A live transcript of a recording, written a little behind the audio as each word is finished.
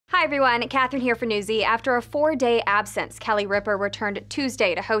Hi everyone, Catherine here for Newsy. After a 4-day absence, Kelly Ripa returned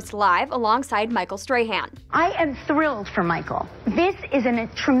Tuesday to host Live alongside Michael Strahan. I am thrilled for Michael. This is a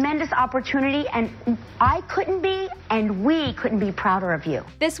tremendous opportunity, and I couldn't be, and we couldn't be prouder of you.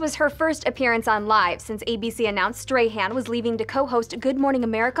 This was her first appearance on Live since ABC announced Strahan was leaving to co-host Good Morning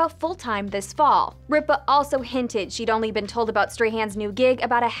America full-time this fall. Ripa also hinted she'd only been told about Strahan's new gig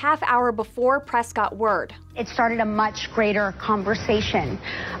about a half hour before press got word. It started a much greater conversation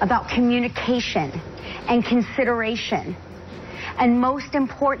about communication and consideration, and most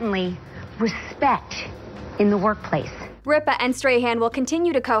importantly, respect in the workplace. Ripa and Strahan will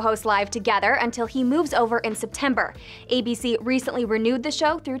continue to co-host Live together until he moves over in September. ABC recently renewed the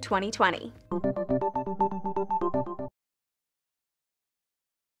show through 2020.